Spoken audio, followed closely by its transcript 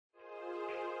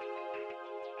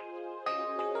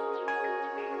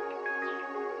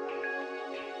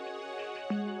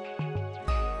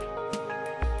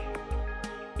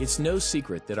It's no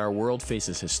secret that our world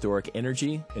faces historic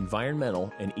energy,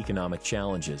 environmental, and economic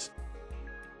challenges.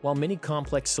 While many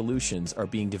complex solutions are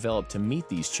being developed to meet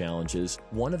these challenges,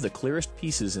 one of the clearest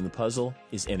pieces in the puzzle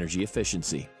is energy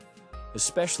efficiency,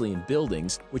 especially in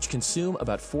buildings which consume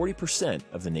about 40%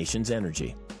 of the nation's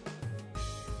energy.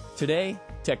 Today,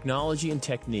 technology and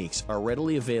techniques are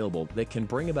readily available that can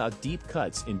bring about deep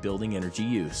cuts in building energy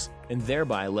use, and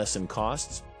thereby lessen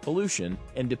costs, pollution,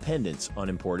 and dependence on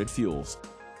imported fuels.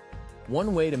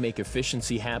 One way to make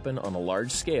efficiency happen on a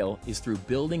large scale is through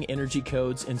building energy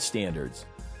codes and standards.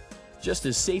 Just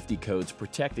as safety codes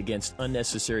protect against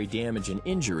unnecessary damage and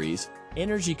injuries,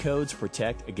 energy codes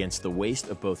protect against the waste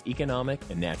of both economic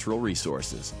and natural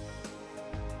resources.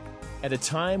 At a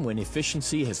time when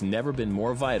efficiency has never been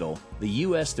more vital, the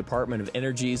U.S. Department of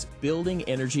Energy's Building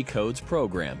Energy Codes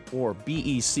Program, or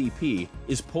BECP,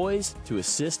 is poised to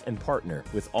assist and partner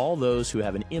with all those who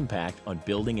have an impact on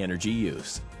building energy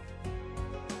use.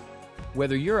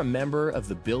 Whether you're a member of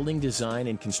the building design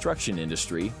and construction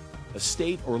industry, a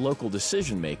state or local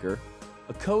decision maker,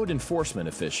 a code enforcement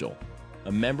official,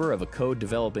 a member of a code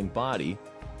developing body,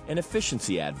 an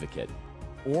efficiency advocate,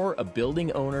 or a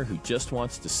building owner who just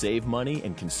wants to save money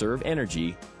and conserve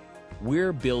energy,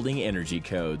 we're building energy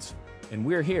codes, and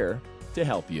we're here to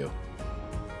help you.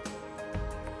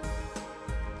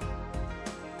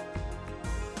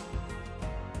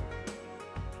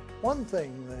 One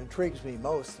thing that intrigues me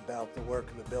most about the work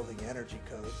of the Building Energy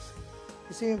Codes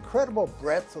is the incredible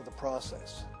breadth of the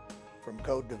process, from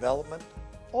code development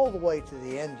all the way to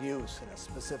the end use in a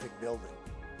specific building,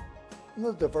 and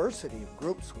the diversity of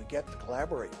groups we get to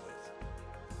collaborate with.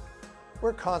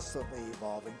 We're constantly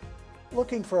evolving,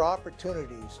 looking for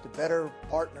opportunities to better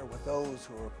partner with those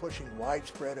who are pushing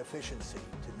widespread efficiency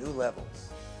to new levels.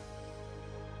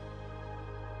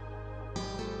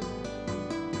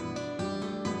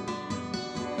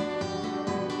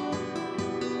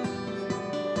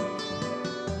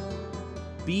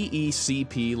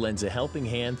 BECP lends a helping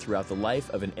hand throughout the life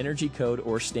of an energy code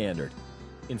or standard.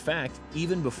 In fact,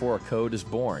 even before a code is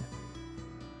born.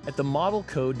 At the model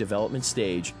code development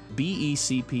stage,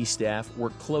 BECP staff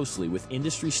work closely with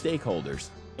industry stakeholders,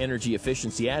 energy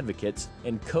efficiency advocates,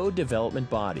 and code development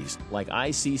bodies like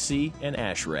ICC and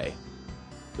ASHRAE.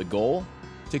 The goal?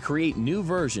 To create new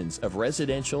versions of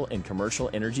residential and commercial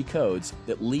energy codes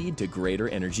that lead to greater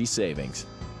energy savings.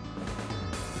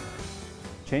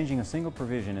 Changing a single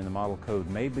provision in the model code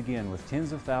may begin with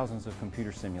tens of thousands of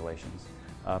computer simulations.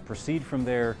 Proceed from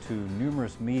there to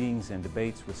numerous meetings and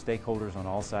debates with stakeholders on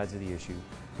all sides of the issue.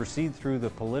 Proceed through the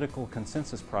political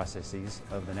consensus processes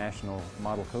of the national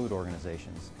model code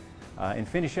organizations. And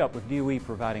finish up with DOE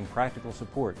providing practical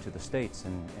support to the states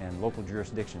and local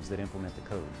jurisdictions that implement the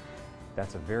code.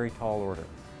 That's a very tall order.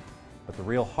 But the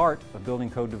real heart of building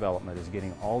code development is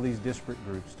getting all these disparate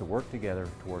groups to work together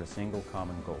toward a single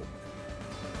common goal.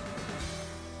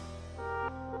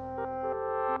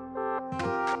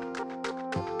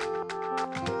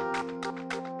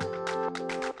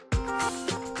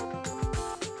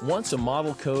 Once a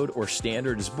model code or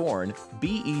standard is born,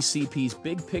 BECP's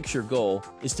big picture goal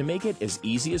is to make it as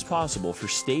easy as possible for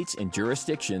states and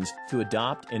jurisdictions to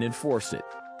adopt and enforce it,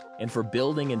 and for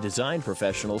building and design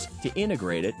professionals to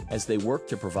integrate it as they work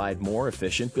to provide more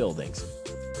efficient buildings.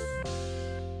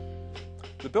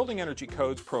 The Building Energy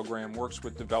Codes program works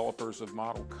with developers of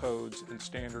model codes and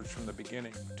standards from the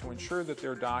beginning to ensure that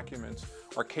their documents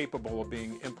are capable of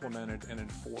being implemented and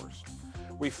enforced.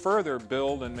 We further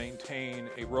build and maintain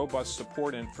a robust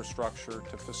support infrastructure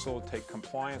to facilitate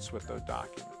compliance with those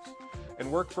documents,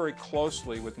 and work very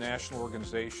closely with national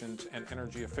organizations and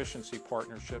energy efficiency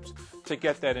partnerships to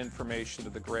get that information to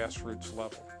the grassroots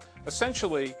level.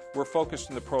 Essentially, we're focused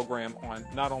in the program on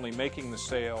not only making the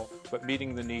sale, but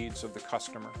meeting the needs of the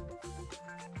customer.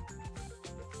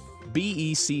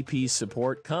 BECP's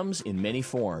support comes in many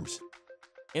forms.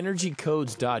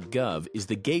 EnergyCodes.gov is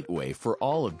the gateway for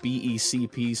all of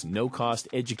BECP's no-cost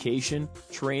education,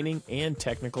 training, and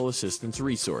technical assistance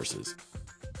resources,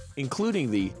 including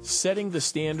the Setting the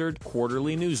Standard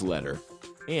quarterly newsletter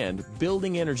and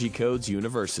Building Energy Codes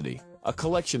University, a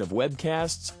collection of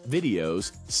webcasts,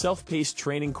 videos, self-paced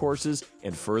training courses,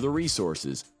 and further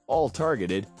resources, all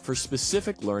targeted for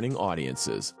specific learning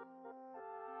audiences.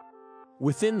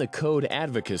 Within the code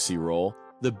advocacy role,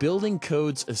 the Building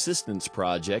Codes Assistance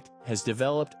Project has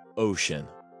developed OCEAN,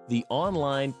 the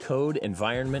online code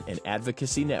environment and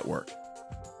advocacy network.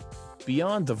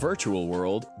 Beyond the virtual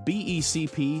world,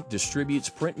 BECP distributes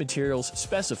print materials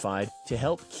specified to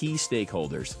help key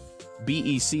stakeholders.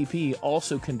 BECP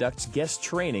also conducts guest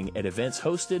training at events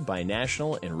hosted by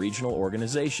national and regional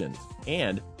organizations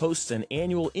and hosts an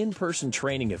annual in-person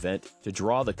training event to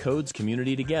draw the codes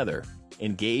community together,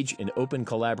 engage in open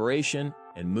collaboration,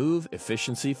 and move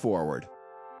efficiency forward.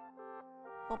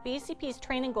 Well, BECP's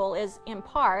training goal is, in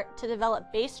part, to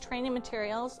develop base training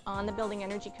materials on the building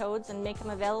energy codes and make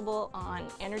them available on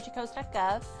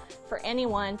energycodes.gov for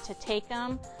anyone to take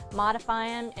them, modify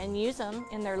them, and use them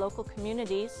in their local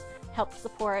communities, help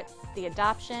support the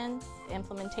adoption, the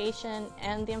implementation,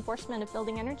 and the enforcement of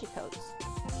building energy codes.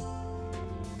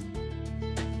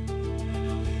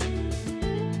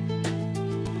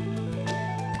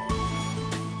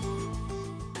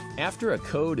 After a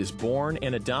code is born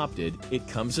and adopted, it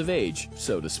comes of age,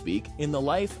 so to speak, in the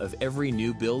life of every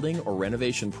new building or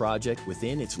renovation project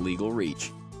within its legal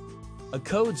reach. A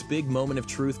code's big moment of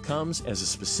truth comes as a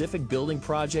specific building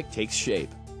project takes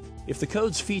shape. If the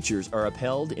code's features are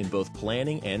upheld in both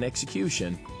planning and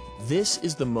execution, this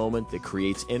is the moment that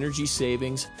creates energy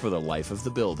savings for the life of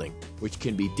the building, which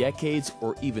can be decades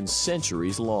or even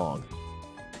centuries long.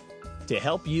 To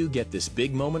help you get this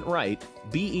big moment right,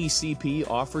 BECP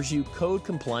offers you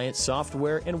code-compliant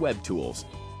software and web tools,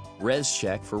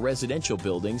 ResCheck for residential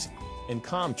buildings, and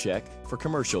ComCheck for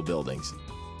commercial buildings.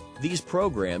 These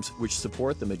programs, which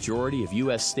support the majority of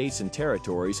U.S. states and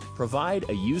territories, provide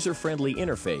a user-friendly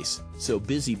interface so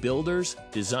busy builders,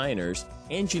 designers,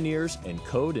 engineers, and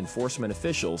code enforcement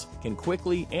officials can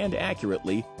quickly and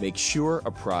accurately make sure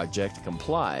a project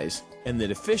complies and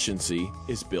that efficiency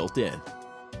is built in.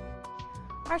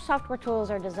 Our software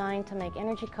tools are designed to make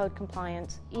energy code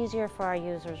compliance easier for our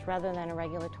users rather than a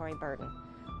regulatory burden.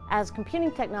 As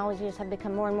computing technologies have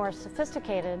become more and more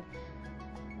sophisticated,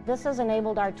 this has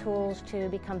enabled our tools to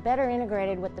become better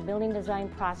integrated with the building design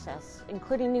process,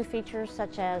 including new features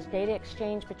such as data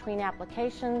exchange between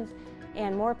applications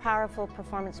and more powerful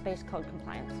performance-based code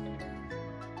compliance.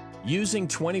 Using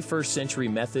 21st century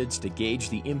methods to gauge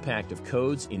the impact of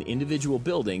codes in individual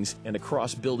buildings and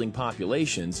across building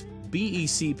populations,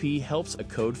 BECP helps a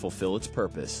code fulfill its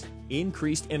purpose,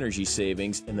 increased energy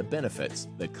savings, and the benefits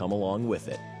that come along with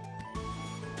it.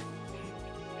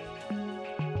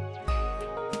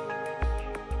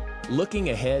 Looking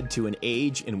ahead to an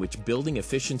age in which building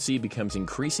efficiency becomes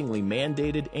increasingly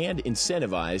mandated and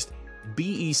incentivized,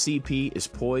 BECP is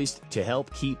poised to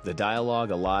help keep the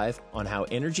dialogue alive on how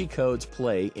energy codes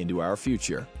play into our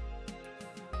future.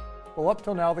 Well, up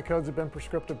till now, the codes have been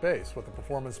prescriptive-based with a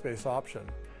performance-based option.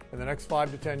 In the next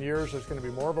 5 to 10 years, there's going to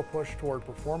be more of a push toward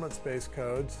performance-based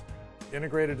codes,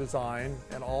 integrated design,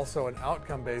 and also an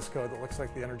outcome-based code that looks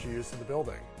like the energy use of the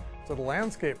building. So the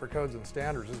landscape for codes and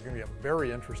standards is going to get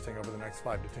very interesting over the next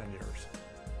 5 to 10 years.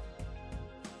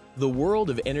 The world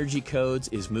of energy codes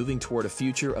is moving toward a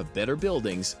future of better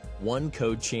buildings, one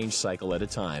code change cycle at a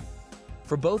time.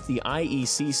 For both the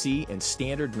IECC and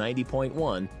Standard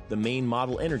 90.1, the main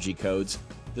model energy codes,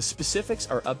 the specifics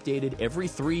are updated every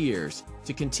 3 years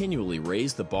to continually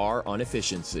raise the bar on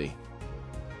efficiency.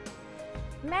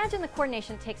 Imagine the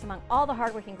coordination it takes among all the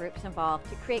hardworking groups involved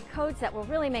to create codes that will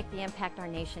really make the impact our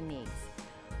nation needs.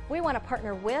 We want to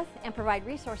partner with and provide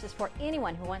resources for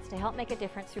anyone who wants to help make a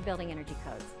difference through building energy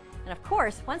codes. And of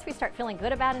course, once we start feeling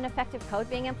good about an effective code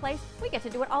being in place, we get to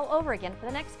do it all over again for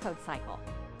the next code cycle.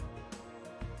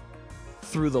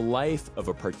 Through the life of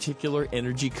a particular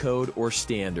energy code or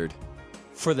standard,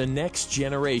 for the next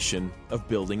generation of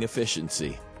building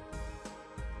efficiency.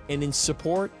 And in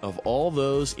support of all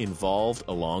those involved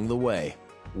along the way,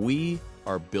 we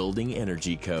are building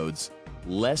energy codes.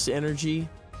 Less energy,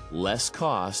 less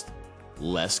cost,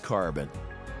 less carbon.